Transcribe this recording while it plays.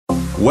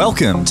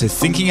Welcome to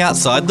Thinking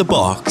Outside the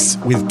Box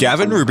with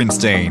Gavin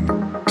Rubinstein.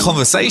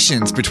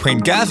 Conversations between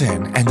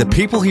Gavin and the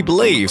people he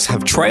believes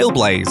have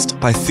trailblazed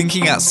by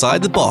thinking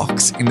outside the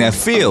box in their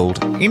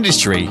field,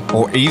 industry,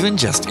 or even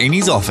just in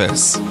his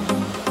office.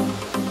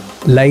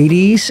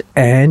 Ladies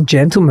and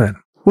gentlemen,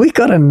 we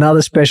got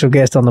another special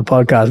guest on the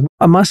podcast.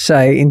 I must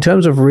say, in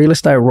terms of real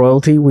estate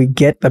royalty, we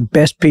get the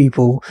best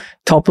people,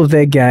 top of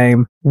their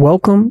game.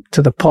 Welcome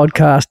to the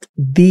podcast,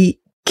 the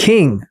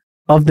king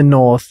of the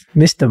North,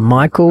 Mr.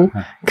 Michael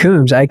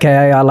Coombs,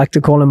 aka I like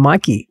to call him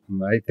Mikey.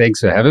 Mate, thanks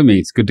for having me.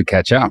 It's good to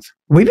catch up.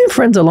 We've been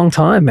friends a long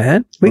time,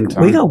 man. We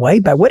go way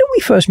back. Where did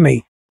we first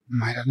meet?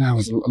 Mate, I don't know. It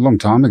was a long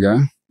time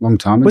ago.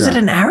 Was it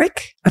an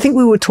ARIC? I think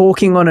we were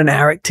talking on an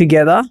ARIC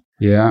together.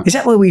 Yeah. Is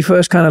that where we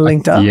first kind of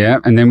linked up? Yeah.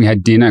 And then we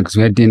had dinner because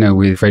we had dinner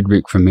with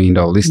Frederick from $1 Million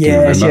Listing.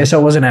 Yes.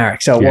 So it was an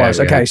ARIC. So it was.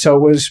 Okay. Yeah. So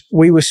it was,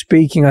 we were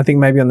speaking, I think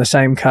maybe on the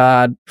same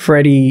card.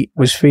 Freddie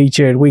was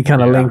featured. We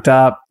kind of linked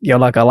up. You're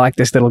like, I like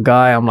this little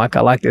guy. I'm like,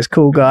 I like this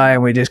cool guy.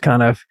 And we just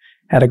kind of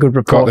had a good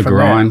rapport. Got the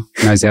grind.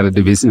 Knows how to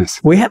do business.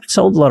 We haven't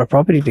sold a lot of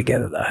property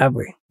together though, have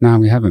we? No,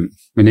 we haven't.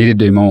 We need to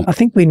do more. I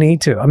think we need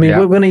to. I mean,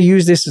 we're going to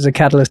use this as a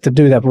catalyst to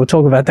do that, but we'll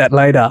talk about that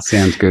later.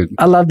 Sounds good.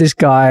 I love this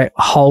guy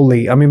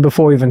wholly. I mean,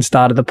 before we even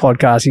started the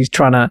podcast, he's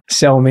trying to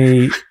sell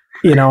me,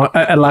 you know,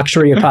 a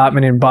luxury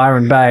apartment in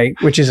Byron Bay,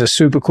 which is a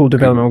super cool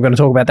development. We're going to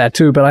talk about that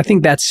too. But I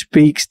think that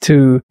speaks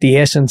to the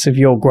essence of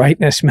your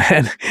greatness,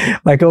 man.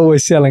 Like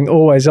always selling,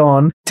 always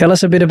on. Tell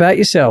us a bit about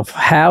yourself.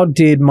 How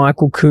did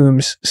Michael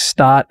Coombs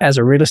start as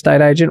a real estate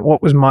agent?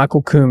 What was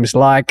Michael Coombs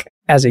like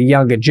as a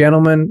younger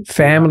gentleman,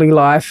 family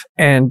life,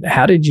 and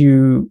how did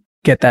you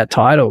get that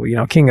title, you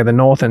know, King of the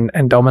North and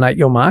dominate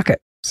your market?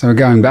 So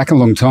going back a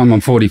long time,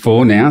 I'm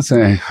 44 now,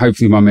 so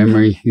hopefully my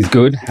memory is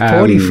good.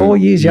 44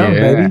 years young,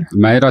 baby.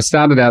 Mate, I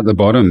started out at the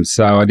bottom,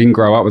 so I didn't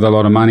grow up with a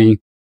lot of money.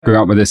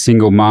 Grew up with a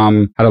single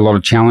mum, had a lot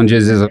of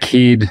challenges as a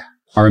kid.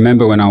 I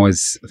remember when I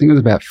was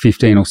about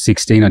 15 or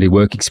 16, I did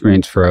work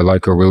experience for a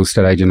local real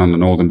estate agent on the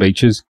Northern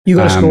Beaches. You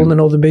got a school in the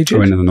Northern Beaches? I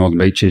went to the Northern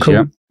Beaches, cool.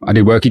 Yeah. I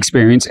did work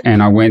experience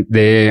and I went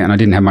there and I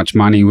didn't have much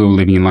money. We were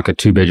living in like a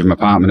 2-bedroom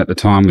apartment at the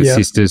time with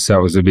sisters, so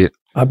it was a bit...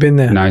 I've been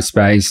there. No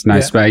space,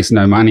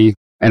 no money.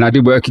 And I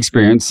did work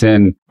experience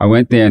and I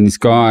went there and this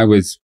guy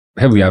was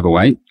heavily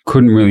overweight,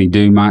 couldn't really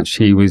do much.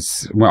 He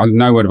was, well,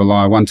 no word of a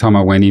lie. One time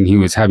I went in, he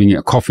was having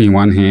a coffee in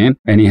one hand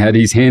and he had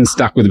his hand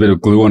stuck with a bit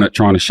of glue on it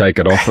trying to shake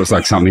it off. It was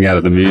like something out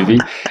of the movie.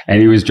 And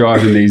he was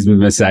driving these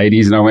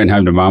Mercedes and I went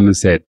home to mum and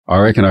said, I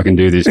reckon I can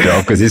do this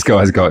job because this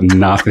guy's got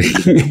nothing.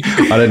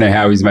 I don't know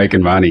how he's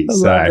making money.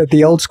 So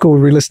the old school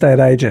real estate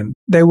agent,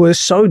 they were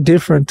so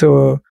different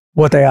to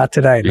what they are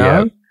today,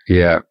 no?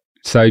 Yeah.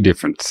 So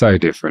different.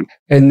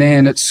 And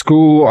then at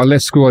school, I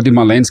left school, I did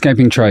my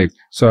landscaping trade.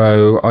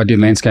 So I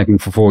did landscaping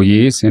for 4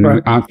 years. And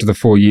after the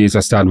 4 years, I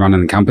started running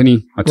the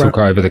company. I took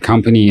over the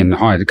company and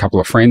hired a couple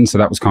of friends. So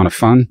that was kind of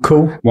fun.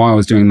 Cool. While I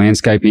was doing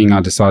landscaping,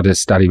 I decided to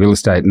study real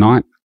estate at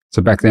night.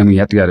 So back then we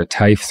had to go to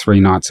TAFE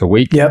 3 nights a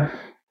week. Yep.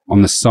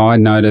 On the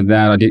side note of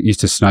that, I used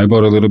to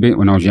snowboard a little bit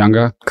when I was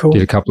younger. Cool.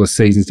 Did a couple of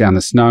seasons down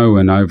the snow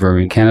and over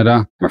in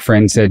Canada. My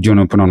friend said, do you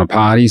want to put on a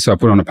party? So I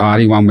put on a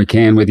party one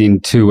weekend. Within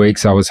 2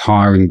 weeks, I was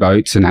hiring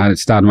boats and had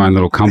started my own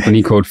little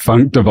company called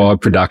Funk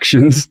Divide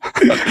Productions.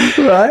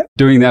 Right.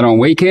 Doing that on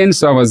weekends.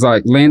 So I was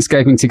like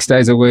landscaping 6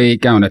 days a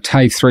week, going to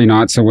TAFE 3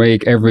 nights a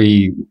week.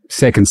 Every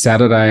second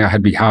Saturday, I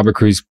had big harbour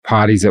cruise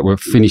parties that were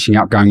finishing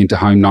up, going into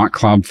home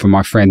nightclub for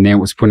my friend there,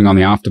 was putting on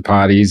the after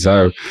parties.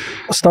 So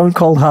Stone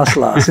Cold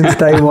Hustler since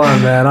day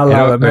one, man. I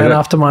love it, man.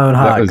 After my own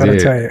heart, gotta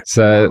tell you.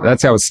 So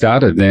that's how it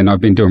started. Then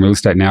I've been doing real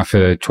estate now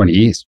for 20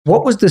 years.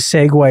 What was the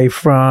segue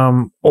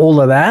from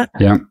all of that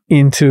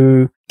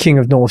into King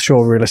of North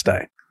Shore real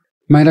estate?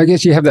 Mate, I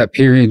guess you have that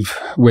period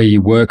where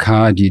you work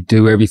hard, you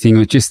do everything. It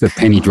was just the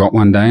penny drop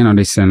one day, and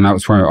that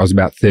was when I was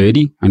about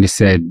 30. I just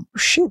said,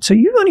 shit, so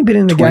you've only been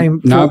in the game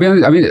for... No,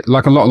 I mean,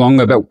 like a lot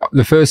longer, but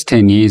the first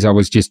 10 years I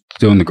was just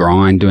doing the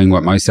grind, doing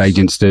what most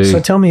agents do. So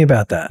tell me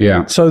about that.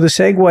 Yeah. So the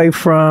segue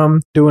from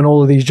doing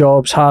all of these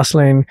jobs,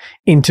 hustling,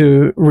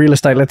 into real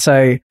estate, let's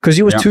say, because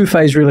it was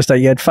two-phase real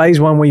estate. You had phase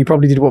one where you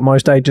probably did what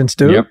most agents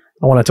do. Yep.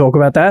 I want to talk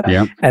about that.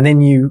 Yeah. And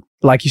then you,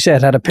 like you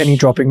said, had a penny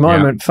dropping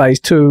moment. Phase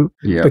two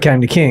became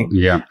the king.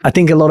 Yeah. I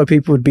think a lot of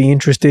people would be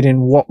interested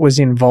in what was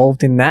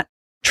involved in that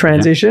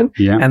transition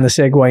and the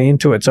segue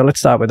into it. So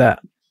let's start with that.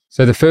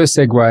 So the first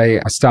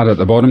segue, I started at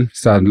the bottom,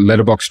 started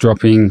letterbox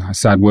dropping. I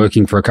started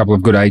working for a couple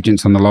of good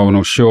agents on the Lower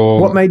North Shore.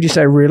 What made you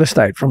say real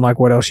estate from like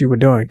what else you were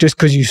doing? Just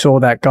because you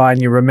saw that guy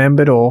and you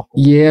remembered, or?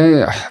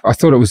 Yeah, I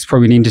thought it was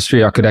probably an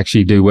industry I could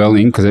actually do well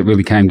in because it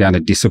really came down to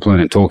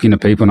discipline and talking to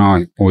people. And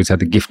I always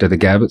had the gift of the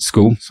gab at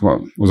school. So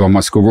it was on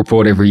my school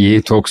report every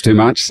year, talks too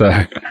much.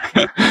 So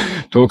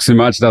talks too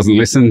much, doesn't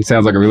listen,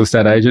 sounds like a real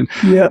estate agent.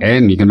 Yeah.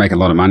 And you can make a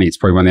lot of money. It's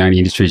probably one of the only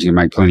industries you can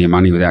make plenty of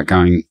money without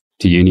going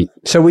to uni.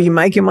 So were you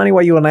making money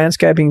while you were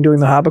landscaping, doing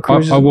the harbour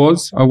cruises? I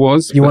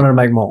was. You wanted to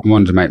make more? I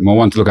wanted to make more. I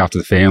wanted to look after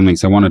the family.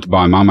 So I wanted to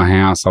buy mum a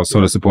house. I was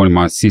sort of supporting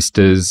my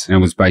sisters and it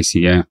was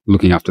basically,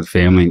 looking after the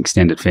family,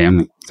 extended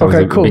family. So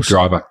it was a big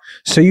driver.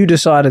 So you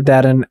decided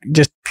that and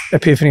just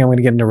epiphany, I'm going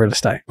to get into real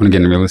estate? I want to get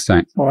into real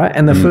estate. All right.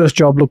 And the first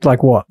job looked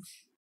like what?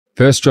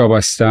 First job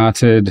I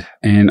started,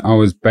 and I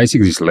was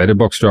basically just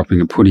letterbox dropping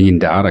and putting in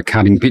data,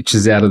 cutting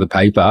pictures out of the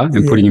paper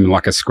and putting them in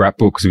like a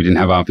scrapbook because we didn't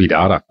have RP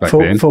data back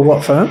then. For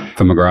what firm?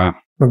 For McGrath.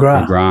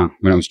 McGrath.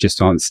 When it was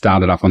just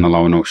started up on the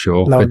Lower North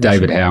Shore. But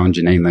David Howe and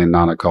Janine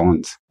Leonardo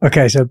Collins.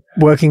 Okay, so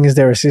working as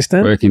their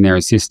assistant? Working their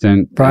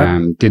assistant.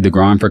 Right. Did the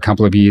grind for a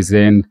couple of years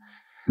then.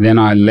 Then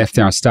I left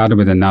there. I started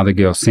with another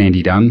girl,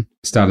 Sandy Dunn.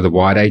 Started the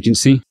White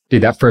Agency.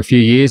 Did that for a few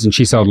years, and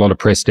she sold a lot of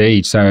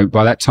prestige. So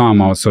by that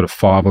time, I was sort of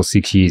 5 or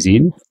 6 years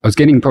in. I was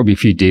getting probably a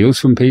few deals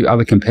from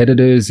other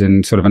competitors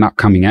and sort of an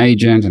upcoming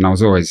agent, and I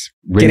was always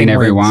ringing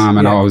everyone,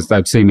 and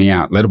they'd see me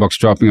out. Letterbox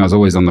dropping, I was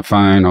always on the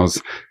phone. I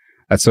was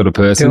that sort of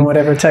person. Doing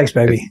whatever it takes,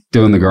 baby.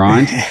 Doing the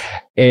grind.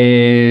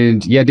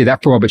 And did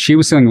that for a while, but she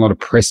was selling a lot of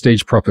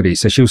prestige properties.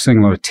 So she was selling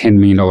a lot of $10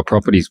 million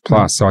properties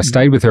plus. So I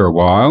stayed with her a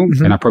while,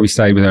 and I probably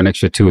stayed with her an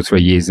extra 2 or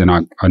 3 years than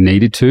I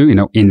needed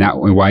to, in that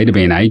way to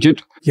be an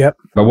agent. Yep.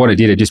 But what it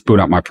did, it just built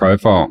up my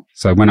profile.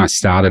 So when I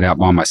started out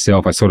by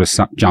myself, I sort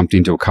of jumped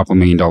into a couple $1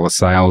 million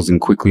sales,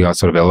 and quickly I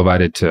sort of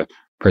elevated to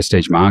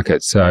prestige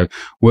markets. So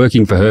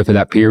working for her for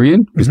that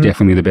period was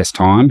definitely the best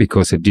time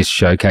because it just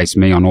showcased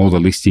me on all the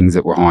listings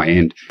that were high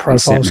end.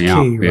 Profile's key,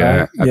 right?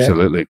 Yeah,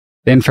 absolutely.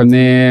 Then from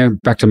there,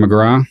 back to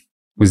McGrath.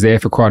 Was there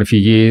for quite a few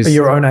years. Are you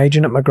your own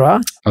agent at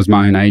McGrath? I was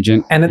my own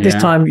agent. And at this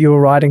time, you were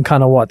writing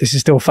kind of what? This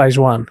is still phase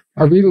one?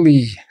 I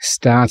really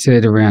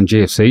started around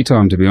GFC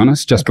time, to be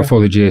honest, just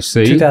before the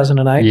GFC.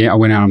 2008? Yeah, I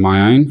went out on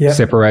my own,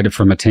 separated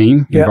from a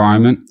team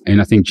environment,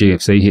 and I think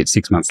GFC hit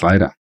 6 months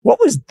later. What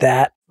was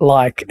that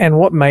like, and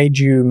what made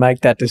you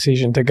make that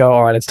decision to go,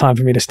 all right, it's time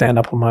for me to stand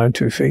up on my own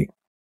 2 feet?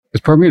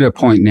 It's probably at a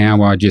point now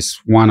where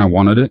I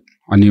wanted it.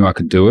 I knew I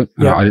could do it.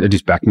 I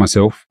just backed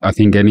myself. I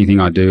think anything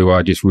I do,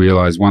 I just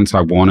realize once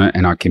I want it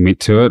and I commit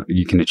to it,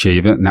 you can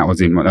achieve it. And that was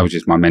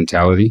just my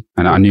mentality.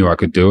 And I knew I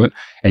could do it.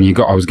 And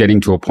I was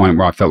getting to a point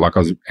where I felt like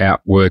I was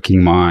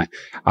outworking my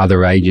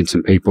other agents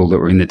and people that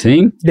were in the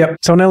team. Yep.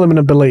 So an element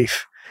of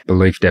belief.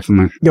 Belief,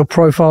 definitely. Your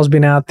profile's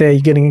been out there.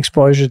 You're getting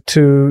exposure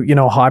to,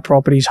 high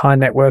properties, high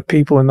net worth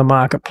people in the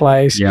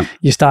marketplace. Yeah.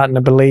 You're starting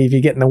to believe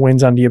you're getting the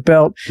wins under your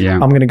belt. Yeah.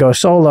 I'm going to go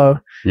solo.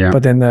 Yeah.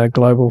 But then the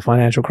global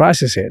financial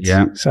crisis hits.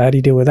 Yeah. So how do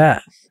you deal with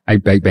that?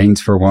 Ate baked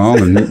beans for a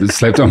while and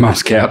slept on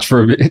Mum's couch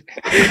for a bit.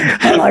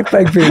 I like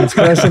baked beans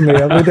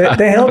personally. I mean,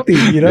 they're healthy,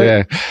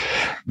 Yeah.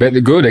 But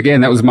they're good.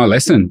 Again, that was my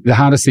lesson. The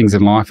hardest things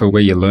in life are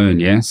where you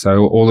learn, yeah?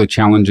 So all the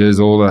challenges,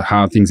 all the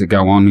hard things that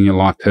go on in your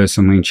life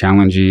personally and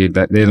challenge you,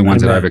 they're the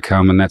ones that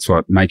overcome, and that's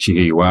what makes you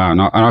who you are.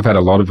 And I've had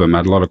a lot of them. I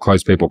had a lot of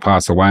close people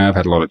pass away. I've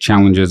had a lot of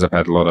challenges. I've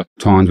had a lot of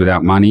times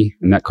without money,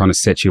 and that kind of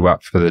sets you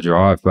up for the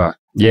drive. But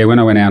yeah, when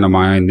I went out on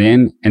my own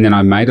then, and then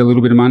I made a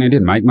little bit of money. I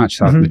didn't make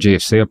much after the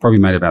GFC. I probably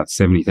made about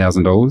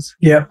 $70,000.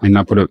 Yeah. And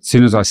as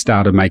soon as I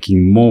started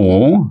making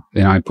more,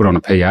 then I put on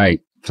a PA.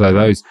 So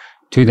those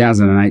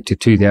 2008 to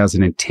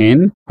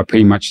 2010, I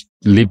pretty much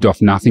lived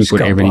off nothing, put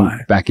everything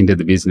back into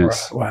the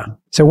business. Right. Wow.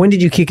 So when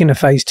did you kick into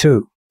phase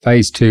two?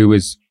 Phase two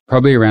was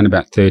probably around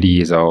about 30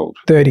 years old.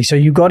 30. So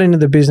you got into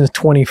the business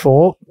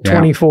 24. Yeah.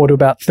 24 to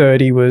about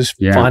 30 was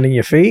finding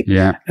your feet.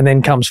 Yeah. And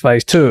then comes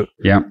phase two.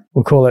 Yeah.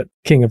 We'll call it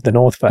King of the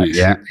North phase.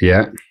 Yeah.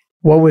 Yeah.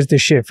 What was the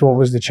shift? What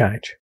was the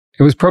change?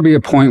 It was probably a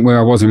point where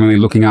I wasn't really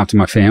looking after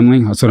my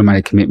family. I sort of made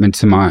a commitment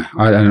to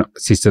I had a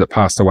sister that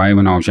passed away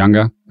when I was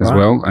younger as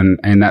well.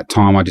 And that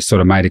time I just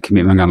sort of made a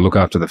commitment. I'm going to look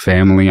after the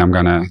family. I'm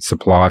going to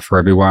supply for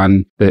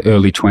everyone. The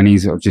early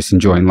 20s, I was just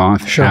enjoying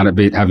life, out a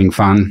bit, having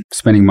fun,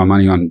 spending my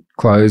money on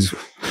clothes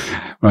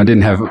when I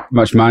didn't have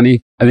much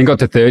money. And then got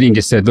to 30 and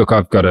just said, look,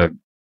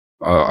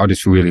 I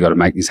just really got to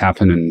make this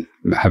happen and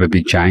have a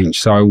big change.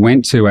 So I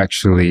went to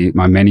actually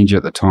my manager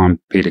at the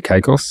time, Peter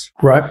Kakos.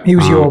 Right. He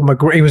was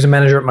he was a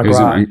manager at McGrath. He was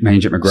a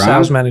manager at McGrath.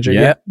 Sales manager,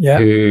 yeah.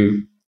 Who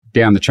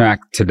down the track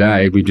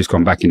today, we've just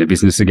gone back into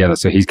business together.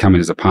 So he's come in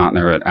as a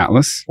partner at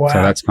Atlas. Wow.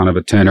 So that's kind of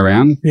a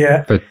turnaround.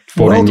 Yeah. For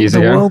 14 years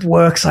ago. The world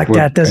works like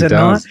that, does it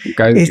not?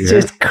 It's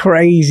just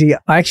crazy.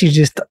 I actually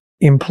just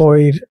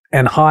employed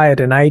and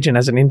hired an agent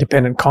as an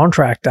independent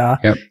contractor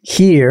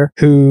here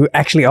who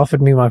actually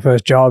offered me my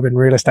first job in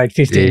real estate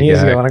 15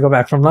 years ago when I got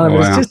back from London.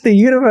 Wow. It's just the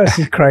universe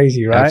is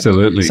crazy, right?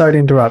 Absolutely. Sorry to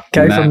interrupt.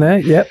 Okay, from there,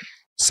 yep.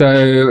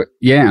 So,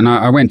 and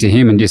I went to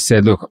him and just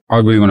said, look, I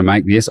really want to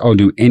make this. I'll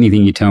do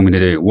anything you tell me to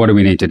do. What do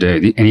we need to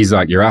do? And he's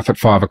like, you're up at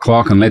 5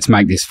 o'clock and let's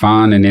make this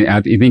fun. And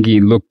I think he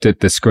looked at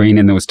the screen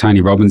and there was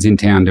Tony Robbins in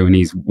town doing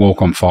his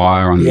Walk on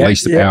Fire on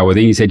Unleash the Power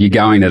Within. He said, you're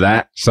going to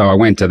that. So I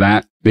went to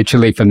that.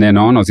 Literally from then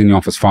on, I was in the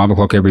office 5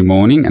 o'clock every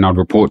morning and I'd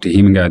report to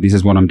him and go, this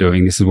is what I'm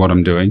doing. This is what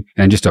I'm doing.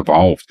 And it just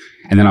evolved.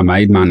 And then I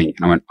made money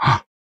and I went,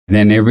 And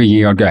then every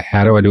year I'd go,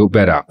 how do I do it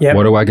better? Yep.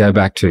 What do I go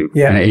back to?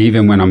 Yep. And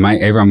even when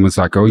everyone was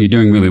like, oh, you're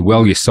doing really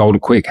well. You sold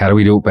it quick. How do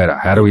we do it better?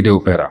 How do we do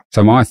it better?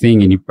 So my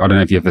thing, and I don't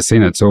know if you've ever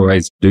seen it, it's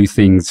always do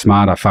things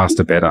smarter,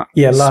 faster, better.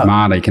 Yeah,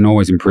 smarter. You can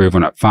always improve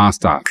on it.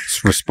 Faster,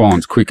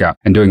 response quicker,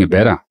 and doing it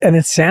better. And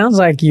it sounds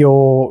like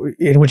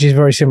which is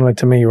very similar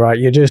to me, right?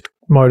 You're just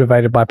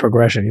motivated by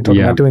progression. You're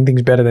talking about doing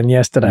things better than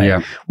yesterday.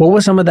 Yeah. What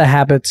were some of the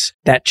habits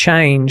that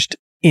changed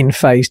in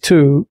phase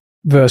two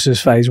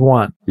versus phase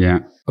one? Yeah.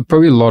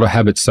 Probably a lot of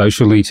habits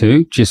socially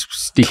too, just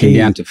sticking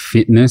down to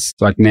fitness.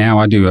 Like now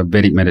I do a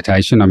Vedic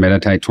meditation. I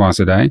meditate twice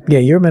a day. Yeah,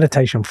 you're a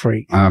meditation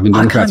freak. I've been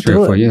doing it for about 3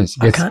 or 4 years.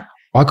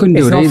 I couldn't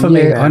do it either. For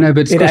me, I know,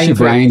 but it's because your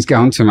brain's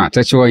going too much.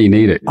 That's why you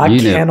need it. I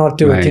cannot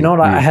do it. You know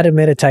what? I had a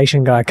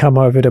meditation guy come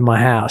over to my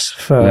house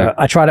for,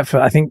 I tried it for,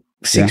 I think,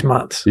 6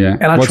 months. Yeah.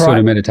 And what sort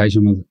of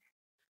meditation was it?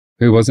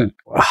 Who was it?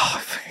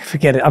 Oh,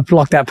 forget it. I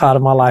blocked that part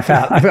of my life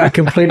out. I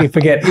completely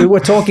forget. We're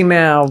talking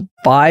now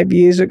 5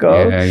 years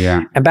ago.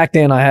 Yeah. And back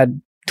then I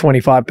had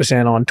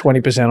 25% on,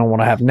 20% on what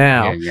I have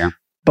now. Yeah.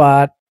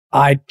 But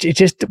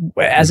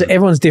as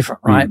everyone's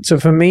different, right? So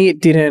for me,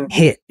 it didn't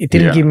hit. It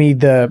didn't give me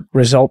the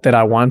result that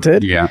I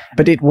wanted. Yeah.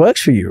 But it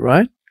works for you,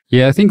 right?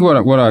 Yeah, I think what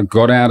I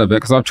got out of it,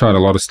 because I've tried a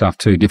lot of stuff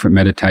too, different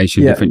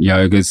meditation, different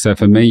yogas. So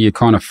for me, you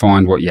kind of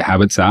find what your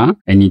habits are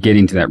and you get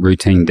into that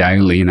routine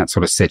daily and that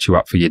sort of sets you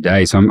up for your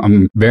day. So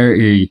I'm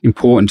very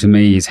important to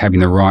me is having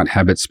the right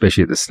habits,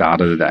 especially at the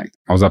start of the day.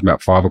 I was up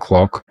about 5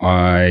 o'clock.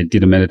 I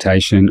did a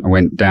meditation. I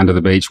went down to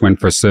the beach, went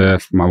for a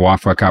surf. My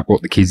wife woke up,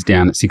 brought the kids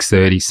down at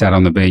 6:30, sat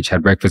on the beach,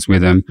 had breakfast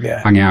with them,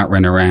 hung out,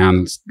 ran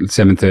around,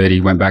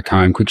 7:30, went back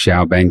home, quick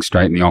shower, bang,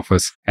 straight in the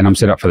office. And I'm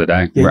set up for the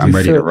day. I'm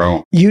ready to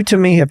roll. You to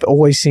me have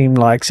always seemed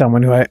like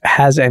someone who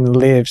has and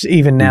lives,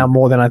 even now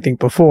more than I think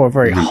before, a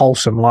very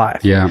wholesome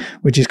life. Yeah.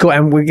 Which is cool.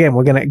 And again,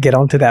 we're going to get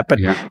onto that.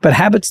 But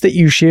habits that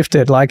you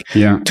shifted, like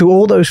to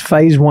all those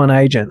phase one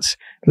agents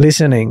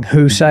listening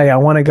who say, I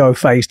want to go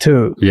phase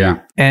two. Yeah.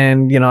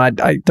 And, you know,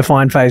 I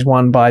define phase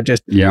one by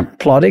just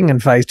plotting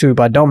and phase two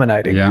by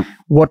dominating. Yeah.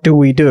 What do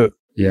we do?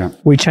 Yeah.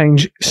 We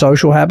change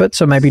social habits,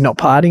 so maybe not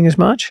partying as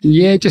much?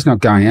 Yeah, just not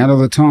going out all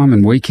the time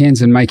and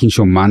weekends and making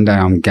sure Monday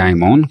I'm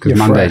game on because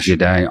Monday's your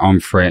day. I'm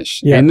fresh.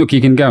 Yeah. And look, you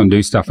can go and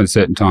do stuff at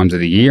certain times of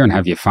the year and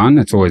have your fun.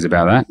 It's always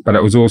about that. But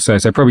it was also,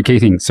 so probably key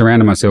thing,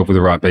 surrounding myself with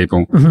the right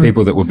people,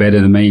 people that were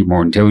better than me,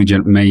 more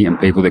intelligent than me, and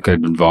people that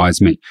could advise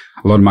me.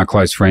 A lot of my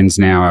close friends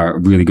now are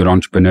really good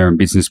entrepreneur and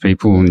business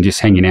people, and just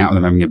hanging out with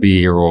them, having a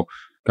beer or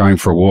going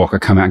for a walk, I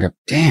come out and go,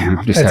 damn,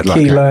 I've just had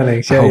like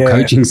a whole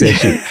coaching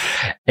session.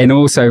 And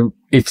also,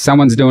 if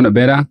someone's doing it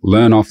better,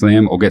 learn off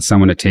them or get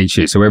someone to teach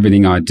you. So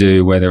everything I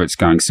do, whether it's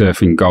going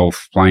surfing,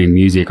 golf, playing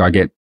music, I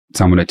get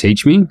someone to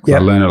teach me. I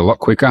learn it a lot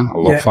quicker, a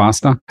lot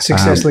faster.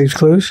 Success leaves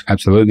clues.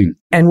 Absolutely.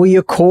 And were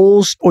your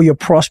calls or your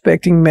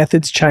prospecting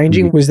methods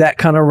changing? Was that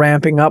kind of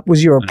ramping up?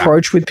 Was your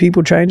approach with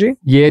people changing?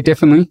 Yeah,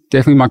 definitely.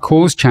 Definitely. My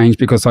calls changed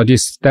because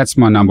that's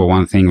my number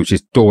one thing, which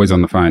is always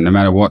on the phone, no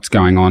matter what's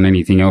going on,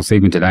 anything else,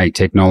 even today,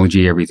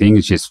 technology, everything.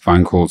 It's just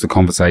phone calls, the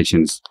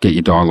conversations, get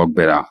your dialogue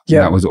better. Yeah.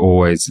 That was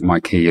always my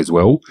key as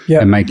well. Yeah.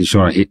 And making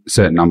sure I hit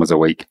certain numbers a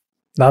week.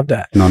 Love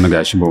that.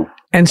 Non-negotiable.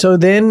 And so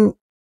then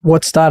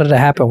what started to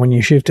happen when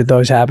you shifted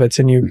those habits?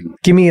 And you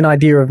give me an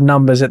idea of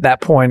numbers at that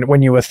point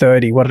when you were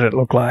 30. What did it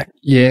look like?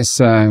 Yeah,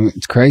 so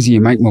it's crazy. You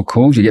make more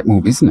calls, you get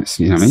more business.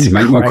 You know what I mean? You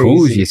make more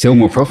calls, you sell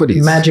more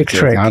properties. Magic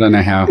trick. I don't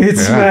know how.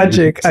 It's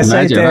magic. I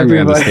say it to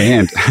everybody.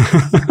 I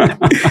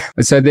don't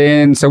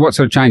understand. So what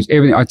sort of changed?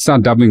 Everything. I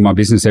started doubling my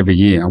business every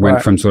year. I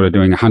went from sort of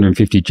doing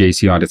 150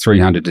 GCI to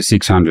 300 to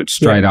 600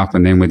 straight up.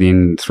 And then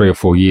within 3 or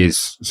 4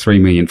 years, 3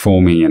 million,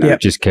 4 million.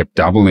 It just kept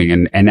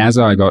doubling. And as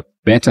I got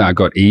better, it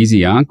got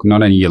easier.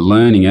 Not only you're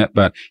learning it,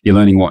 but you're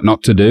learning what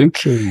not to do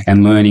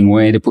and learning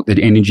where to put the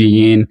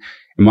energy in.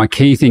 And my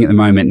key thing at the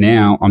moment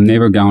now, I'm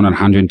never going at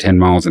 110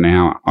 miles an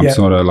hour. I'm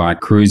sort of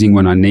like cruising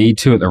when I need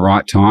to at the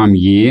right time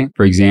year.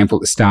 For example,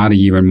 at the start of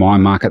the year in my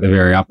market, at the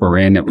very upper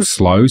end, it was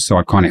slow. So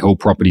I kind of held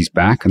properties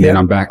back. And then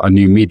I'm back. I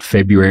knew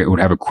mid-February it would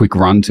have a quick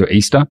run to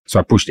Easter. So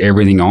I pushed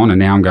everything on and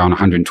now I'm going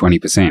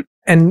 120%.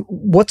 And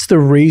what's the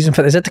reason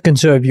for that? Is that to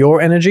conserve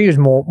your energy or is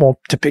more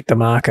to pick the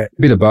market?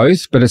 A bit of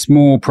both, but it's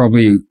more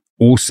probably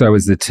also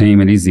as the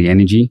team, it is the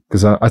energy.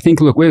 Because I think,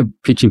 look, we're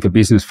pitching for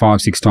business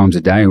 5-6 times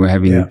a day. We're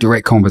having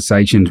direct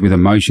conversations with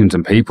emotions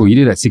and people. You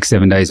do that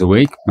 6-7 days a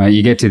week.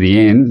 You get to the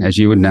end, as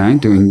you would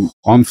know,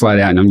 I'm flat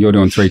out and you're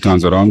doing 3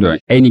 times what I'm doing.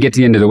 And you get to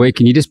the end of the week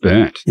and you're just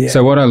burnt. Yeah.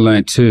 So what I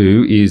learned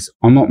too is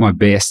I'm not my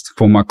best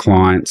for my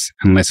clients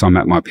unless I'm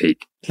at my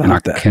peak. And I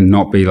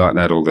cannot be like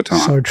that all the time.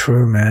 So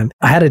true, man.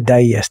 I had a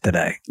day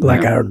yesterday,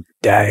 a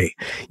day.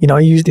 You know,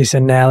 I use this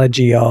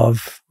analogy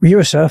of,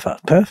 you're a surfer.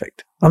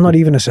 Perfect. I'm not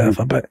even a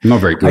surfer, but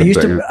not very good.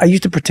 I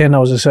used to pretend I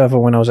was a surfer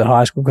when I was at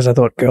high school because I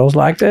thought girls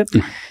liked it.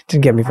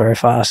 Didn't get me very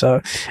far.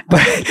 So,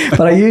 but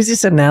I use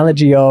this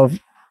analogy of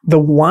the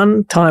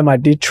one time I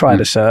did try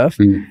to surf,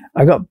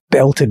 I got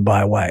belted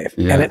by a wave,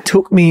 and it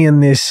took me in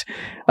this.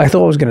 I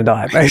thought I was going to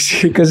die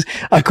basically because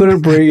I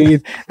couldn't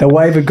breathe. The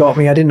wave had got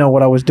me. I didn't know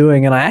what I was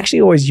doing, and I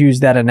actually always use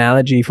that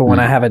analogy for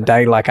when I have a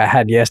day like I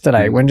had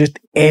yesterday, when just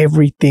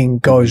everything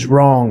goes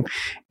wrong,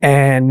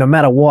 and no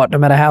matter what, no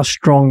matter how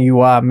strong you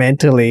are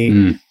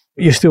mentally.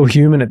 You're still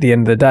human at the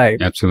end of the day.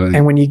 Absolutely.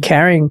 And when you're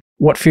carrying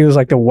what feels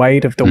like the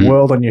weight of the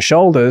world on your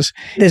shoulders,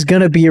 there's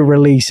going to be a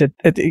release at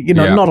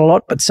not a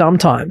lot, but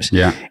sometimes.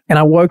 Yeah. And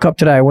I woke up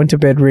today, I went to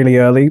bed really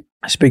early.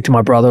 I speak to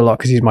my brother a lot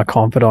because he's my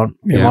confidant,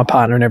 my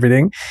partner and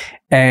everything.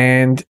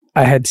 And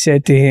I had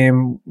said to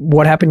him,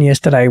 what happened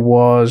yesterday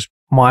was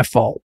my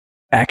fault.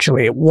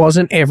 actually. It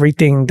wasn't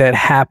everything that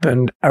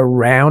happened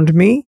around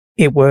me.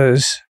 It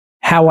was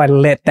how I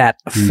let that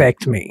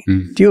affect me.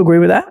 Do you agree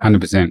with that?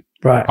 100%.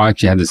 Right. I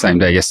actually had the same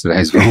day yesterday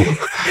as well.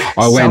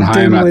 I went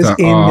home and I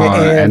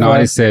thought,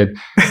 I just said,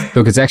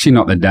 look, it's actually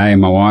not the day.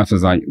 And my wife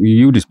was like,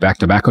 you were just back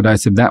to back all day. I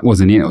said, that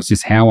wasn't it. It was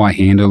just how I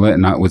handle it.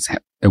 And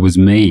it was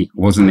me. It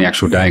wasn't the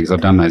actual day because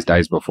I've done those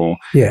days before.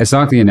 Yeah. It's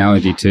like the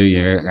analogy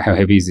too. How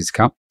heavy is this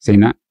cup?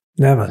 Seen that?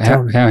 Never.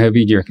 How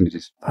heavy do you reckon it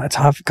is? It's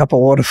half a cup of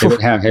water.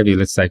 How heavy?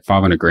 Let's say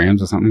 500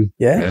 grams or something.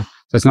 Yeah.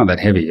 So it's not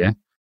that heavy, yeah?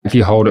 If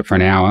you hold it for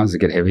an hour, does it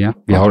get heavier?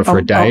 If you hold it for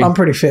a day. I'm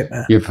pretty fit,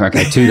 man.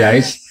 2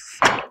 days.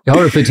 You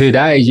hold it for 2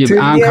 days, your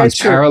arm comes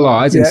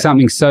paralyzed in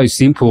something so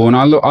simple. And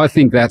I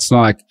think that's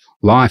like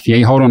life. Yeah,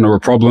 you hold on to a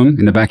problem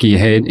in the back of your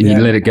head and you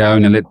let it go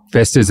and it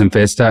festers and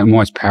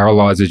almost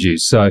paralyzes you.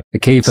 So the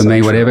key for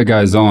me, whatever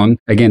goes on,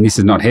 again, this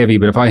is not heavy,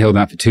 but if I held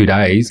that for 2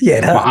 days, my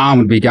arm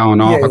would be going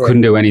off. I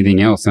couldn't do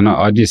anything else. And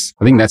I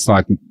think that's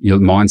like your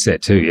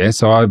mindset too. Yeah.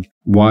 So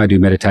why I do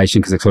meditation,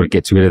 because it sort of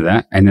gets rid of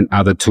that, and then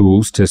other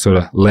tools to sort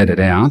of let it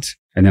out.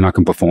 And then I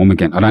can perform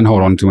again. I don't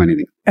hold on to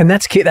anything. And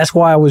that's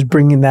why I was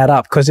bringing that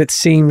up, because it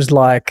seems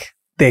like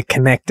they're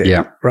connected.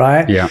 Yeah.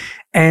 Right? Yeah.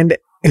 And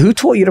who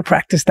taught you to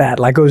practice that?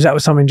 Like, was that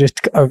something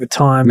just over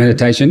time?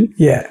 Meditation?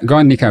 Yeah. A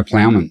guy, Nico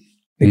Plowman.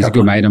 He's a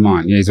good mate of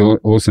mine. Yeah, he's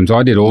awesome. So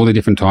I did all the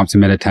different types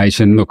of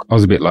meditation. Look, I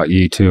was a bit like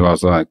you too. I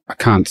was like, I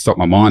can't stop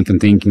my mind from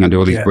thinking. I do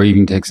all these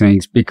breathing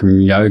techniques,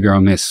 Bikram yoga.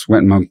 I'm there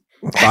sweating my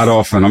butt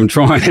off and I'm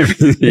trying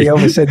everything. You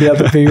almost said the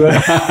other B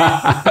word.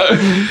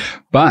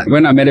 But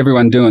when I met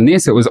everyone doing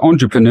this, it was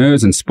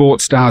entrepreneurs and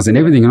sports stars and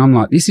everything. And I'm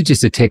like, this is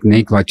just a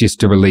technique, like just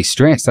to release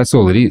stress. That's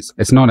all it is.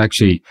 It's not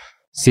actually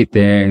sit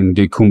there and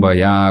do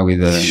kumbaya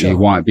with your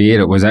white beard.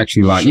 It was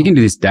actually like, you can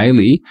do this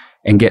daily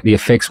and get the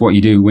effects what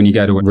you do when you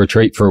go to a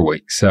retreat for a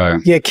week. So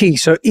yeah, key.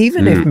 So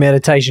even if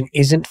meditation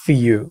isn't for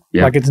you,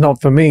 like it's not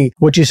for me,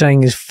 what you're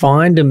saying is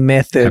find a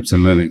method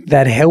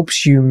that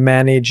helps you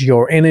manage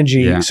your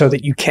energy so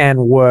that you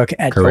can work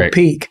at your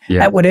peak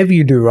at whatever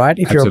you do, right?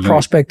 If you're a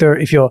prospector,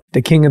 if you're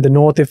the king of the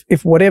north,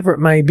 if whatever it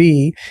may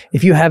be,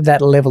 if you have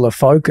that level of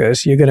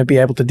focus, you're going to be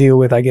able to deal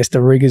with, I guess,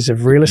 the rigors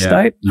of real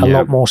estate a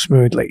lot more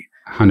smoothly.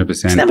 100%.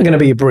 It's never going to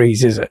be a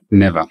breeze, is it?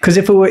 Never. Because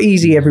if it were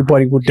easy,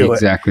 everybody would do it.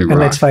 Exactly right. And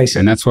let's face it.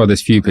 And that's why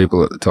there's few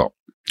people at the top.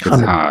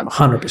 It's hard.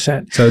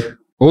 100%. So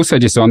also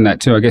just on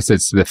that too, I guess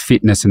it's the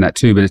fitness and that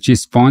too, but it's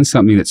just find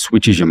something that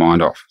switches your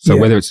mind off. So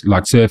whether it's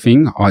like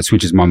surfing, it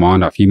switches my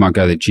mind off. You might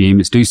go to the gym.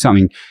 It's do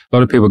something. A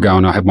lot of people go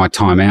and I have my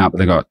time out, but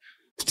they got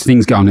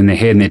things going in their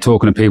head and they're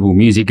talking to people,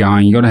 music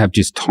going. You got to have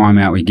just time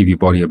out where you give your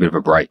body a bit of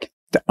a break.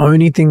 The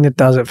only thing that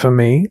does it for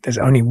me, there's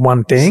only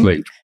one thing.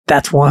 Sleep.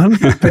 That's one.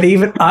 But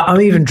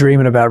I'm even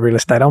dreaming about real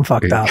estate. I'm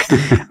fucked up.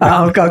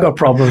 I've got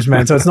problems,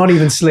 man. So it's not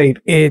even sleep.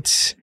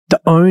 It's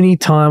the only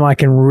time I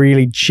can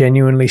really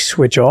genuinely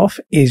switch off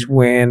is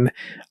when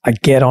I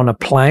get on a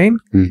plane.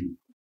 And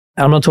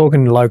I'm not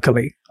talking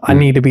locally. I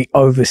need to be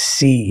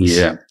overseas,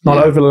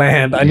 not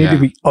overland. I need to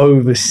be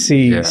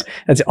overseas.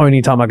 That's the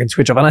only time I can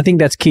switch off. And I think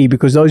that's key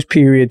because those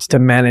periods to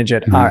manage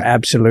it are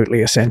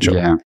absolutely essential.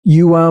 Yeah.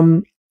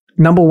 You,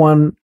 number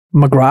one,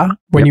 McGrath,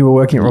 when you were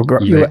working at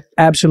McGrath, you were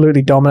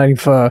absolutely dominating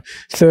for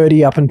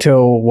 30 up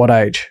until what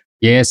age?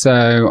 Yeah,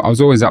 so I was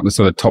always up the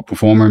sort of top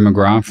performer in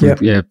McGrath from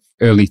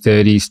early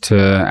 30s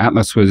to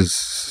Atlas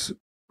was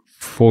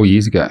 4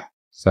 years ago.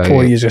 So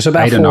 4 years ago, so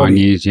about 8 or 9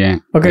 years,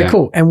 Okay,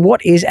 cool. And what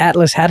is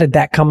Atlas? How did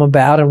that come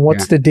about? And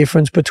what's the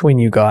difference between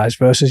you guys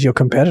versus your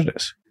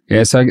competitors?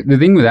 Yeah, so the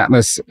thing with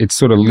Atlas, it's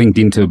sort of linked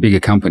into a bigger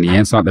company.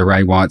 Yeah? It's like the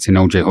Ray Whites and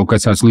LG Hooker.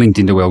 So it's linked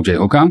into LG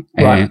Hooker.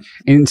 And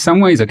in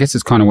some ways, I guess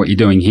it's kind of what you're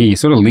doing here. You're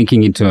sort of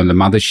linking into the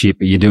mothership,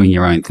 but you're doing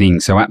your own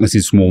thing. So Atlas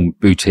is small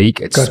boutique.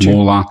 It's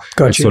smaller.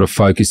 It's sort of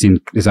focused in,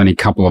 there's only a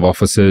couple of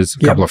offices,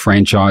 a couple of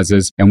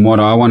franchises. And what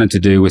I wanted to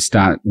do was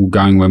start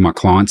going where my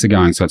clients are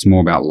going. So it's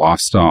more about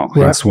lifestyle.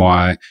 That's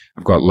why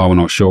I've got Lower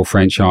North Shore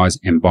franchise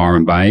and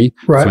Byron Bay.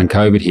 So when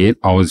COVID hit,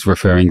 I was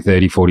referring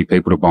 30, 40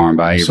 people to Byron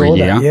Bay every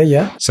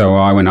year. So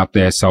I went up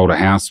there, sold a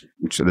house,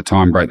 which at the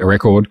time broke the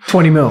record.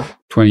 20 mil.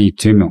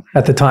 22 mil.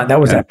 At the time.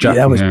 That was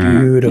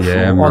beautiful.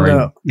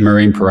 Yeah,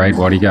 Marine Parade,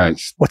 what he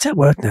goes. What's that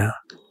worth now?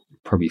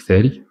 Probably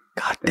 30.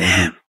 God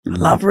damn.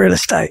 Love real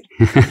estate.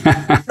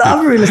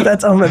 Love real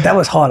estate. That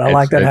was hot. I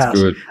like that house.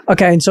 Good.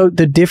 Okay, and so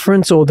the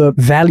difference or the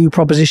value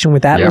proposition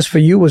with Atlas for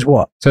you was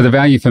what? So the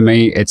value for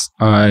me,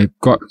 I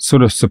got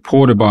sort of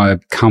supported by a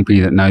company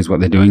that knows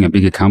what they're doing, a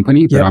bigger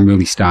company, but I'm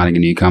really starting a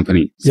new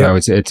company. So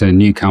it's a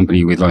new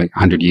company with like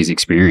 100 years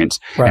experience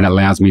and it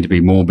allows me to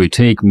be more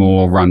boutique,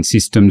 more run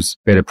systems,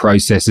 better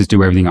processes,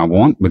 do everything I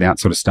want without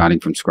sort of starting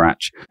from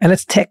scratch. And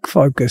it's tech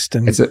focused.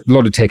 And it's a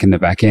lot of tech in the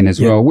back end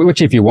as well,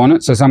 which if you want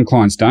it. So some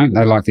clients don't.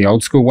 They like the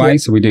old school way.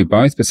 So we do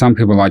both, but some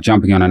people like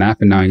jumping on an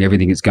app and knowing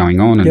everything that's going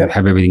on and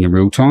have everything in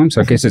real time.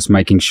 So I guess it's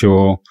making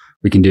sure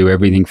we can do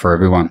everything for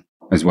everyone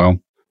as well.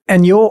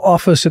 And your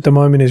office at the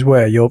moment is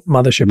where? Your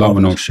mothership Lower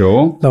North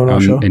Shore. Lower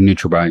North Shore. In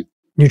Neutral Bay.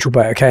 Neutral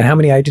Bay. Okay. And how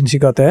many agents you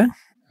got there?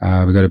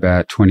 We've got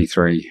about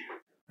 23.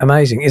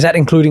 Amazing. Is that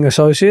including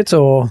associates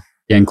or?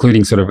 Yeah,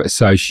 including sort of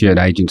associate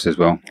agents as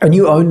well. And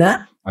you own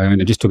that? I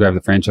own it. Just took over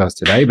the franchise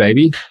today,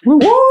 baby.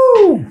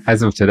 Woo!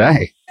 As of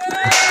today.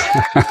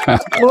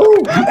 Woo!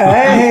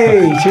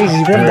 Hey, Jesus,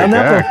 you've never done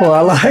that before.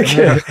 I like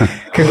it.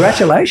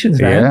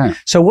 Congratulations, man. Yeah.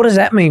 So what does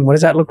that mean? What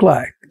does that look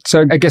like?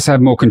 So I guess I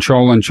have more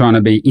control and trying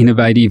to be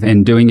innovative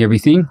and doing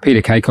everything.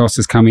 Peter Kakos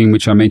is coming,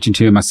 which I mentioned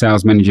to you, my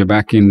sales manager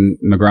back in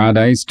McGrath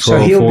days.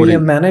 12, so he'll 14. be a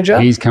manager?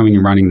 He's coming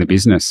and running the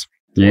business.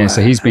 Yeah, wow.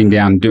 So he's been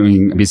down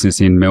doing business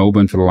in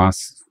Melbourne for the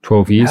last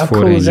 12 years, How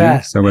 14 cool is that?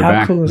 years. So we're How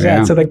back. cool is yeah.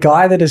 that? So the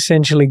guy that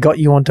essentially got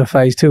you onto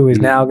phase 2 is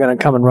now going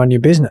to come and run your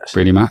business.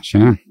 Pretty much,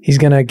 yeah. He's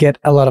going to get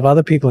a lot of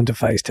other people into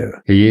phase 2.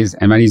 He is.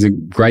 And man, he's a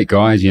great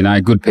guy, you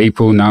know, good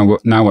people, know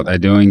what they're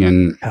doing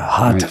and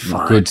hard to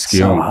find. Good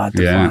skill. So hard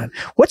to find.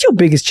 What's your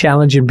biggest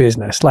challenge in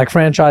business? Like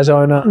franchise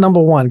owner,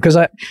 number one, because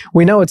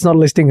we know it's not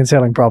listing and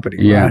selling property.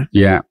 Yeah, right?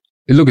 yeah.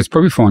 Look, it's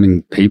probably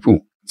finding people.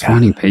 It's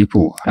finding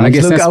people. And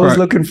I was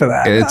looking for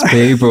that. It's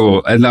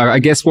people. And I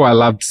guess why I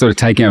love sort of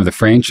taking over the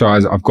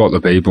franchise, I've got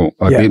the people.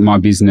 My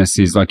business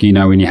is like, you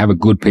know, when you have a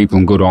good people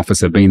and good office,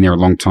 have been there a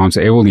long time.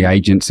 So all the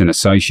agents and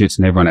associates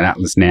and everyone at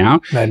Atlas now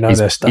they know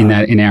their stuff.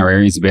 In our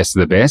area is the best of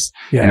the best.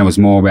 Yeah. And it was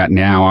more about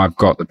now I've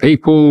got the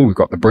people, we've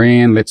got the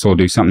brand, let's all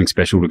do something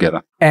special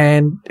together.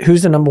 And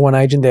who's the number one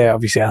agent there?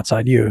 Obviously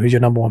outside you. Who's your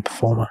number one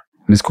performer?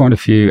 There's quite a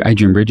few.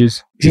 Adrian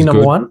Bridges. Is he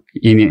number one?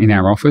 In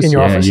our office. In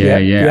your office, yeah.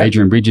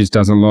 Adrian Bridges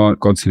does a lot.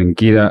 Godson and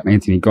Gidda,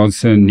 Anthony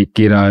Godson, Nick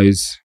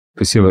Giddos,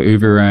 Priscilla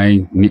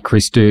Uvere, Nick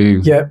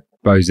Christou. Yep.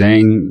 Bo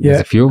Zhang. There's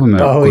a few of them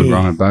that are good,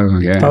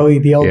 right? Bowie,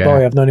 the old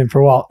boy. I've known him for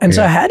a while. And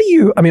so how do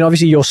you, I mean,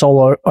 obviously you're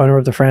sole owner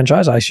of the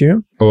franchise, I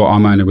assume? Or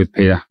I'm owner with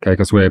Peter, okay,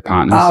 because we're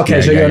partners.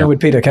 So you're owner with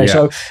Peter, okay.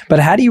 So, but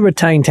how do you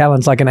retain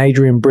talents like an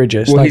Adrian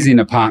Bridges? Well, he's in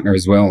a partner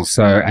as well.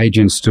 So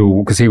Adrian's still,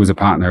 because he was a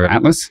partner at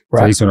Atlas,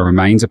 so he sort of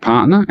remains a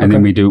partner. And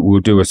then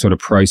we'll do a sort of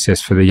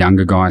process for the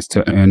younger guys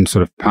to earn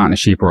sort of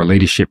partnership or a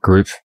leadership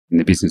group in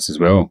the business as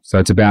well. So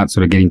it's about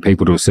sort of getting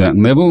people to a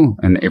certain level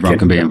and everyone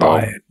can be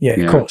involved. Yeah,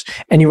 of course.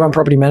 And you run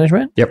property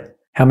management? Yep.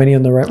 How many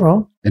on the rent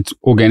roll? It's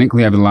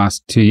organically over the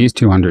last 2 years,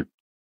 200.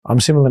 I'm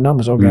similar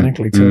numbers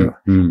organically too.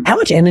 How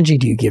much energy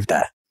do you give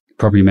that?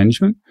 Property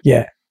management?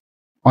 Yeah.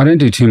 I don't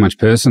do too much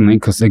personally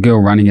because the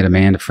girl running it,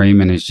 Amanda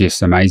Freeman, is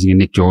just amazing and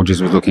Nick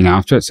Georges was looking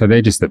after it. So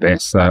they're just the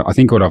best. So I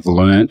think what I've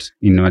learnt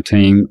in my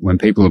team, when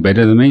people are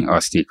better than me, I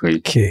stick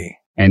with. Key.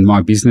 And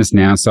my business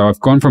now, so I've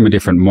gone from a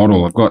different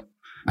model. I've got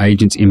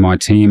agents in my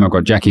team. I've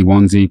got Jackie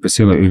Wanzi,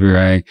 Priscilla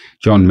Uvere,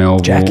 John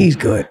Melville. Jackie's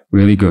good.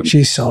 Really good.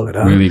 She's solid.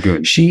 Huh? Really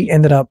good. She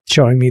ended up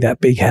showing me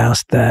that big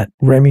house that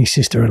Remy's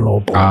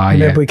sister-in-law bought.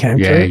 Remember we came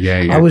through?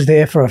 Yeah. I was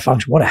there for a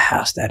function. What a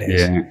house that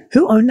is. Yeah.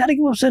 Who owned that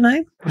again? What was her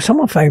name?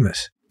 Someone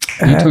famous.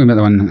 Are you talking about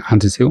the one on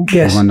Hunters Hill?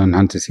 Yes. The one on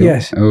Hunters Hill?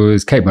 Yes. It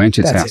was Kate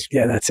Blanchett's house.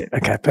 Yeah, that's it.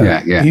 Okay,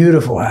 perfect. Yeah.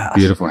 Beautiful house.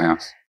 Beautiful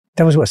house.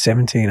 That was what,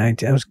 17, 18?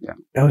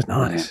 That was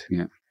nice.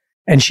 Yeah.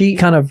 And she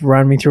kind of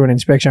ran me through an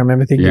inspection. I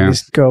remember thinking,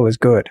 this girl is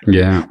good.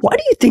 Yeah. Why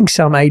do you think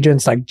some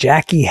agents like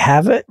Jackie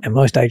have it and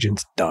most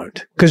agents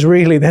don't? Because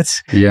really,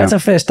 that's a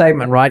fair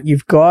statement, right?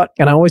 You've got,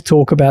 and I always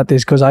talk about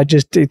this because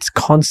it's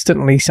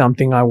constantly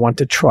something I want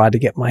to try to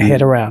get my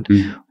head around.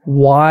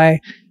 Why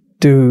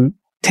do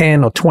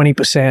 10 or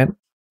 20%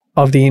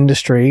 of the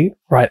industry,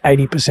 right,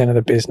 80% of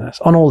the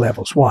business on all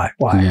levels? Why?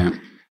 Yeah.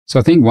 So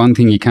I think one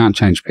thing, you can't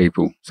change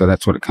people. So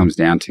that's what it comes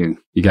down to.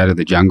 You go to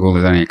the jungle,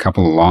 there's only a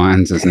couple of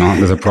lions. There's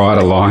a pride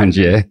of lions,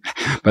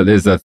 but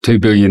there's 2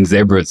 billion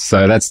zebras.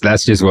 So that's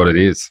just what it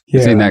is.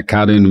 You've seen that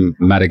cartoon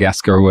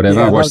Madagascar or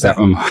whatever? I watched that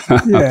one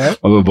with my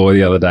little boy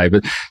the other day.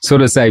 But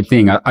sort of same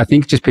thing. I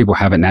think just people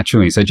have it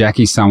naturally. So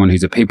Jackie's someone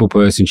who's a people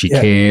person. She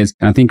cares.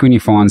 And I think when you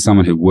find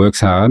someone who works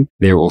hard,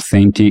 they're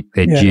authentic,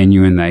 they're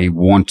genuine, they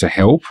want to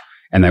help,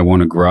 and they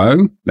want to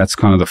grow, that's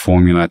kind of the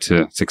formula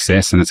to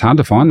success. And it's hard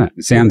to find that.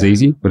 It sounds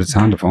easy, but it's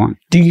hard to find.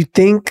 Do you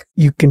think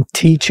you can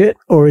teach it,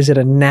 or is it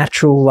a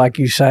natural, like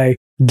you say,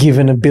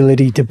 given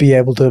ability to be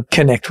able to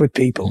connect with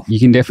people? You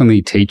can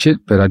definitely teach it,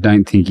 but I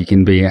don't think you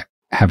can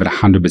have it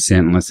 100%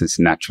 unless it's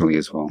naturally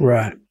as well.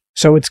 Right.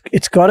 So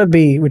it's got to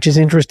be, which is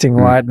interesting,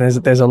 right?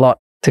 There's a lot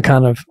to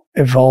kind of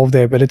evolve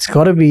there, but it's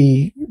got to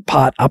be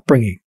part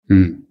upbringing,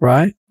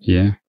 right?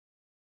 Yeah.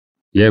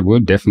 Yeah, it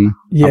would definitely.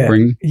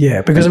 Upbringing.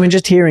 Yeah, because I mean,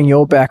 just hearing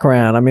your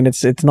background, I mean,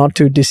 it's not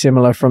too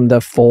dissimilar from the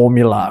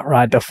formula,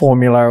 right? The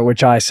formula,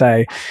 which I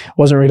say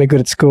wasn't really good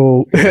at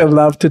school.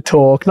 Love to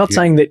talk. Not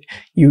saying that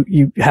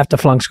you have to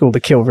flunk school to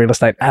kill real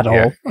estate at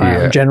all.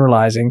 I'm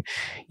generalizing.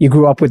 You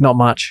grew up with not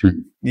much.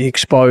 You're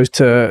exposed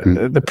to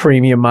the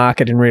premium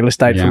market in real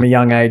estate from a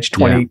young age,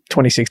 20,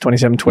 26,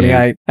 27,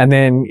 28. And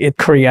then it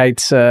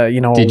creates, a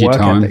work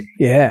ethic.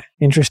 Yeah,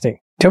 interesting.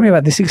 Tell me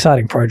about this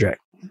exciting project.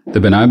 The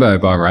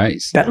Bonobo by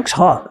Rays. That looks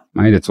hot.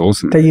 Mate, it's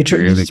awesome. Really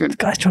good. The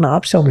guy's trying to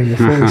upsell me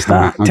before we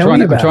start. I'm trying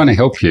to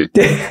help you.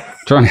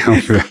 Trying to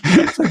help you.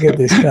 Look at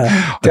this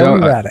guy. Tell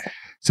me about it.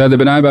 So the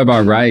Bonobo by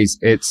Rays,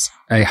 it's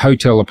a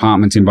hotel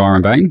apartments in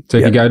Byron Bay. So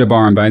if you go to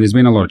Byron Bay, there's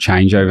been a lot of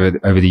change over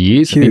the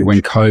years. Huge. I think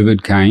when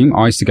COVID came,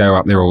 I used to go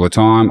up there all the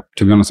time.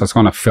 To be honest, I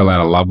kind of fell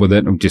out of love with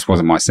it. It just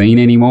wasn't my scene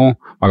anymore.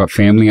 I got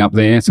family up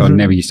there, so I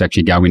never used to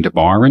actually go into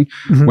Byron.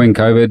 When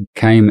COVID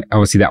came,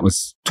 obviously that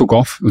took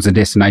off. It was a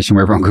destination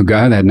where everyone could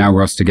go. They had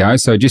nowhere else to go.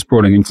 So it just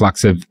brought an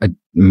influx of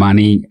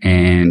money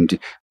and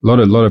a lot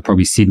of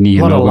probably Sydney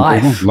and Melbourne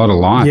people. A lot of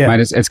life,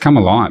 mate. It's come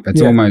alive.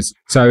 It's almost,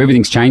 so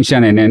everything's changed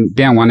down there. And then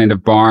down one end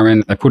of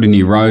Byron, they put a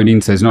new road in,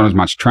 so there's not as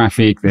much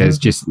traffic. There's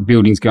just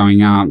buildings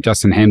going up.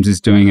 Justin Hems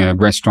is doing a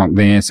restaurant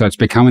there. So it's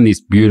becoming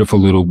this beautiful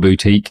little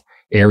boutique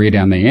area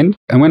down the end.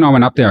 And when I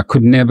went up there, I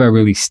could never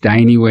really stay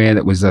anywhere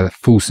that was a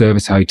full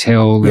service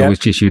hotel. There was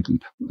just,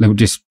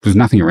 there's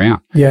nothing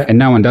around. Yeah. And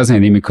no one does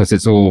anything because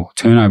it's all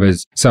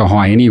turnovers so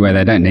high anyway,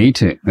 they don't need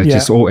to. It's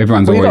just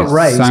everyone's always. Got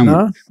raised,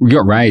 no? We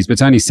got raised, but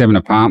it's only 7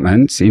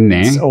 apartments in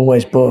there. It's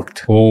always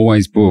booked.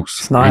 Always booked.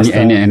 It's nice.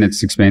 And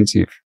it's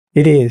expensive.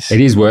 It is. It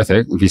is worth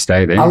it if you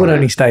stay there. I would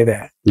only stay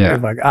there. Yeah.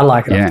 I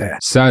like it up there.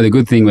 So the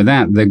good thing with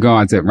that, the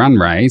guys that run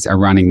Rays are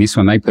running this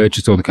one. They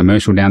purchased all the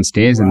commercial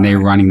downstairs and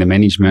they're running the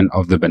management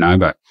of the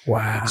Bonobo.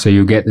 Wow. So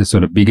you'll get the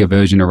sort of bigger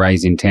version of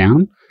Rays in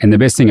town. And the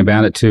best thing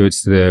about it too,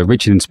 it's the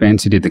Richard and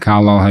Spencer did the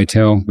Carlisle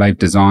Hotel. They've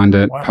designed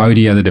it. Wow.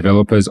 Podia, the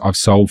developers, I've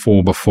sold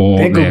for before.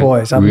 They're good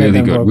boys. I've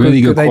really good. Really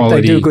good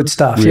quality. They do good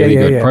stuff. Really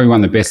good. Probably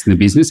one of the best in the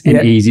business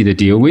and easy to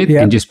deal with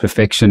and just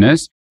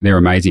perfectionists. They're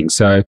amazing.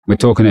 So we're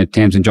talking to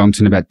Tamsin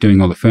Johnson about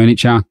doing all the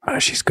furniture. Oh,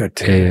 she's good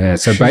too. Yeah.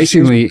 So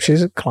basically,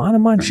 she's a client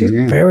of mine. She's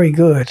very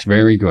good.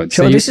 Very good.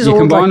 So this is all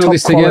combine all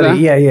this together.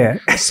 Yeah.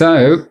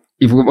 So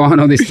if we combine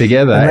all this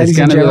together, it's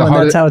going to be the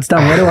hottest. That's how it's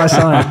done. Where do I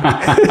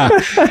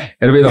sign?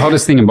 It'll be the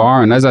hottest thing in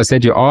Byron. As I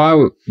said to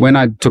you, when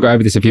I took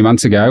over this a few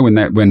months ago, when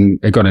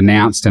it got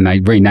announced and they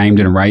renamed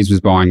it and Rays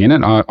was buying in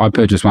it, I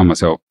purchased one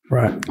myself.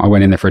 Right. I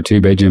went in there for a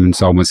 2-bedroom and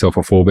sold myself a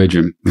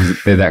 4-bedroom.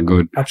 They're that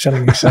good.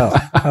 Upselling yourself.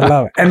 I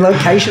love it. And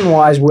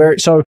location-wise,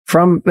 so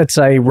from, let's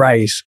say,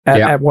 Rays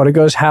at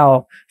Watergoes,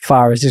 how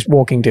far is this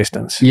walking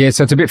distance? Yeah,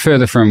 so it's a bit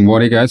further from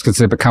Watergoes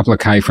because it's a couple of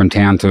K from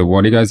town to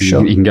Watergoes.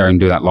 Sure. You can go and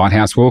do that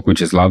lighthouse walk,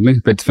 which is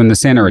lovely. But from the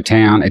centre of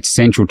town, it's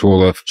central to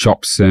all the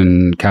shops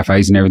and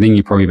cafes and everything.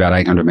 You're probably about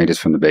 800 metres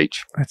from the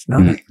beach. That's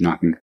nothing.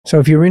 Nothing. So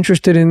if you're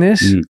interested in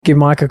this, give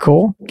Mike a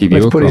call.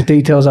 Let's put his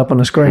details up on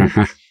the screen.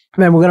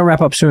 Man, we're going to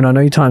wrap up soon. I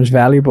know your time's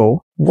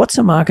valuable. What's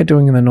the market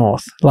doing in the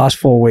north? Last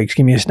 4 weeks,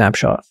 give me a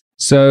snapshot.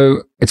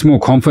 So it's more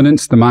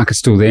confidence. The market's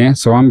still there.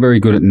 So I'm very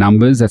good at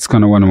numbers. That's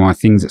kind of one of my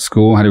things at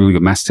school. I had a really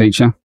good maths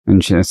teacher.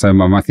 And so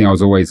my thing, I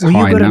was always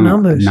high in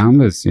numbers.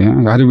 Numbers, yeah.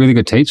 I had a really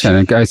good teacher. And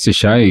it goes to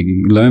show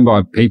you learn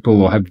by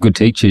people or have good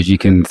teachers, you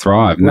can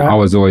thrive. And I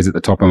was always at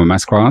the top of my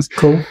maths class.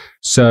 Cool.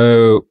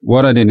 So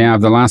what I do now,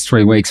 the last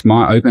 3 weeks,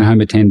 my open home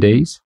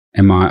attendees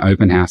and my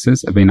open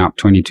houses have been up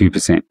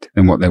 22%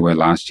 than what they were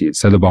last year.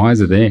 So the buyers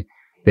are there.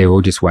 They're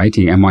all just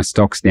waiting. And my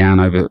stock's down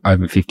over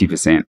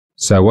 50%.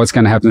 So what's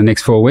going to happen in the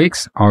next 4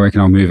 weeks? I reckon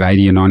I'll move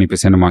 80 or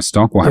 90% of my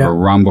stock. We'll have a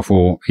run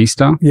before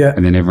Easter. Yeah.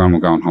 And then everyone will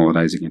go on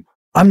holidays again.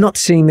 I'm not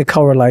seeing the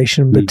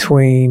correlation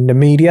between the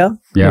media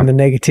and the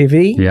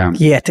negativity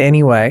yet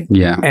anyway.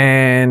 Yeah.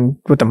 And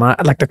with the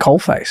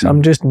coalface.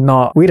 I'm just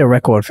not, we had a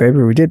record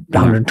February. We did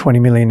 120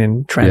 million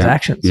in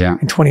transactions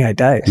in 28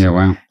 days. Yeah,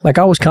 wow. Like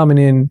I was coming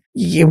in,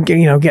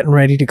 getting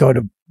ready to go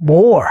to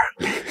war.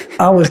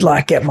 I was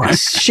like, get my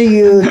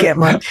shield, get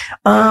my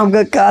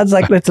got cards,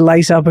 like let's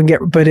lace up and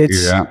but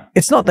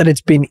it's not that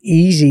it's been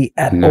easy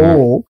at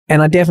all.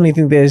 And I definitely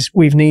think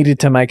we've needed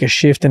to make a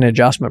shift and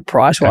adjustment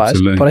price-wise.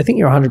 Absolutely. But I think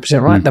you're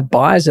 100% right. The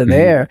buyers are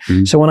there.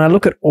 So when I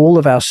look at all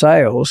of our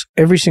sales,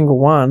 every single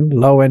one,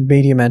 low end,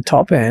 medium and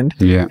top end,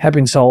 have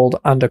been sold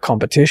under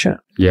competition.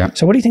 Yeah.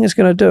 So what do you think it's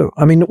going to do?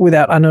 I mean,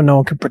 I know no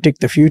one can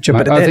predict the future,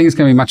 but I think it's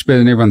going to be much better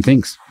than everyone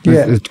thinks.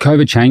 Yeah.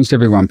 COVID changed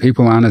everyone.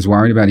 People aren't as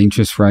worried about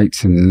interest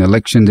rates and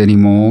elections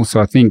anymore. So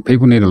I think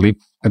people need to live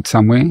at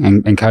somewhere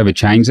and COVID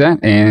changed that.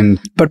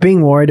 But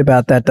being worried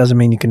about that doesn't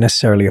mean you can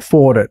necessarily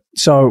afford it.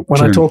 So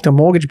when I talk to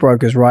mortgage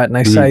brokers, right, and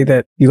they say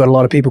that you got a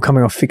lot of people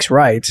coming off fixed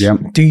rates,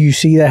 do you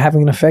see that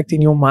having an effect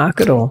in your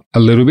market or?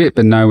 A little bit,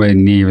 but nowhere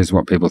near as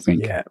what people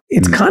think. Yeah.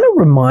 It's kind of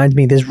reminds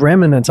me, there's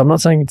remnants. I'm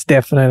not saying it's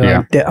definite.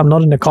 Yeah. I'm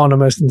not an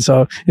economist, and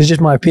so it's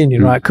just my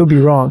opinion, right? Could be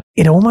wrong.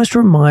 It almost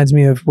reminds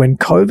me of when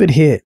COVID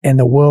hit and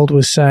the world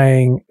was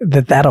saying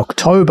that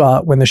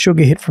October, when the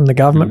sugar hit from the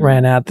government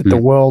ran out, that the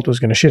world was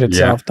going to shit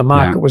itself. The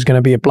market was going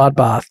to be a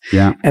bloodbath.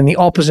 Yeah. And the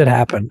opposite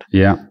happened.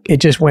 Yeah. It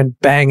just went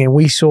bang, and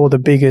we saw the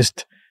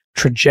biggest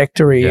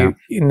trajectory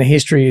in the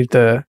history of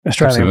the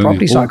Australian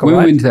property cycle. We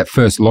went into that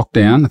first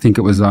lockdown. I think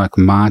it was like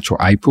March or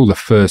April, the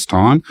first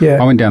time.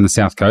 Yeah. I went down the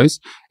South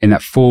Coast. In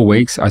that 4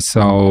 weeks, I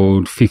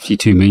sold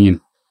 52 million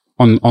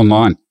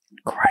online.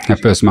 Great. That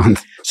first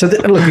month. So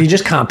look, you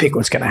just can't pick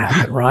what's going to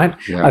happen, right?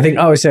 Yeah. I think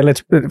I always say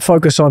let's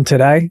focus on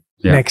today.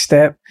 Yeah. Next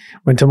step.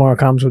 When tomorrow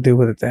comes, we'll deal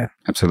with it then.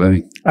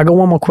 Absolutely. I got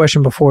one more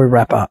question before we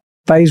wrap up.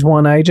 Phase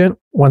 1 agent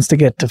wants to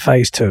get to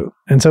phase 2.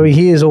 And so he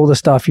hears all the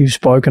stuff you've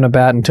spoken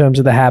about in terms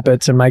of the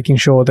habits and making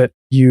sure that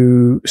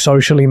you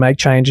socially make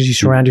changes, you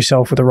surround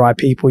yourself with the right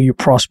people, you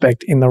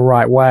prospect in the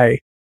right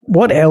way.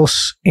 what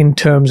else in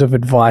terms of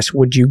advice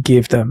would you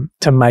give them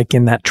to make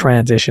in that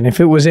transition? If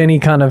it was any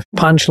kind of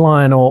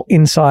punchline or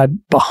inside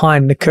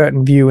behind the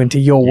curtain view into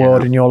your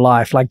world and your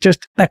life, like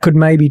just that could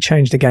maybe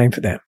change the game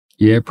for them.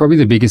 Yeah, probably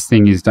the biggest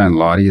thing is don't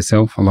lie to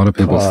yourself. A lot of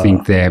people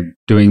think they're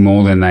doing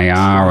more than they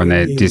are, and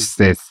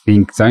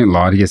don't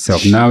lie to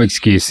yourself. No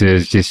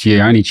excuses, just you.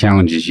 Only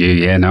challenge is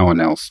you, no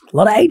one else. A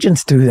lot of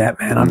agents do that,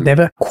 man. I've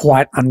never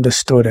quite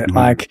understood it.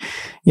 Like,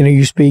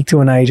 you speak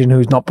to an agent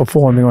who's not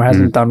performing or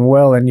hasn't done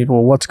well, and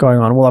well, what's going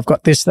on? Well, I've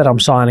got this that I'm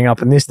signing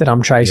up and this that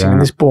I'm chasing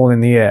and this ball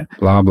in the air.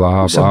 Blah,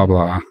 blah, blah,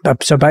 blah.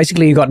 So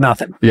basically you got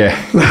nothing. Yeah.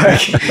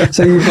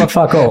 So you've got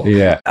fuck all.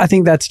 Yeah. I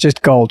think that's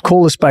just gold.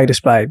 Call a spade a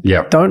spade.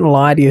 Yeah. Don't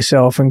lie to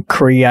yourself and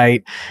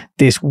create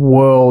this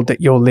world that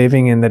you're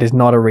living in that is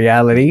not a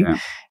reality. Yeah.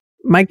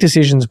 Make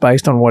decisions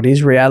based on what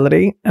is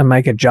reality and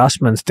make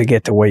adjustments to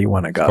get to where you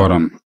want to go. Spot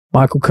on.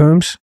 Michael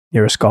Coombs,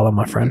 you're a scholar,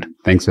 my friend.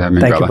 Thanks for having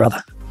me, Thank you,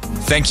 brother.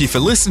 Thank you for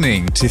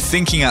listening to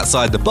Thinking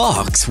Outside the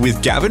Box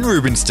with Gavin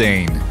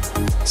Rubinstein.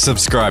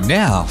 Subscribe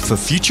now for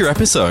future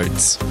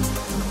episodes.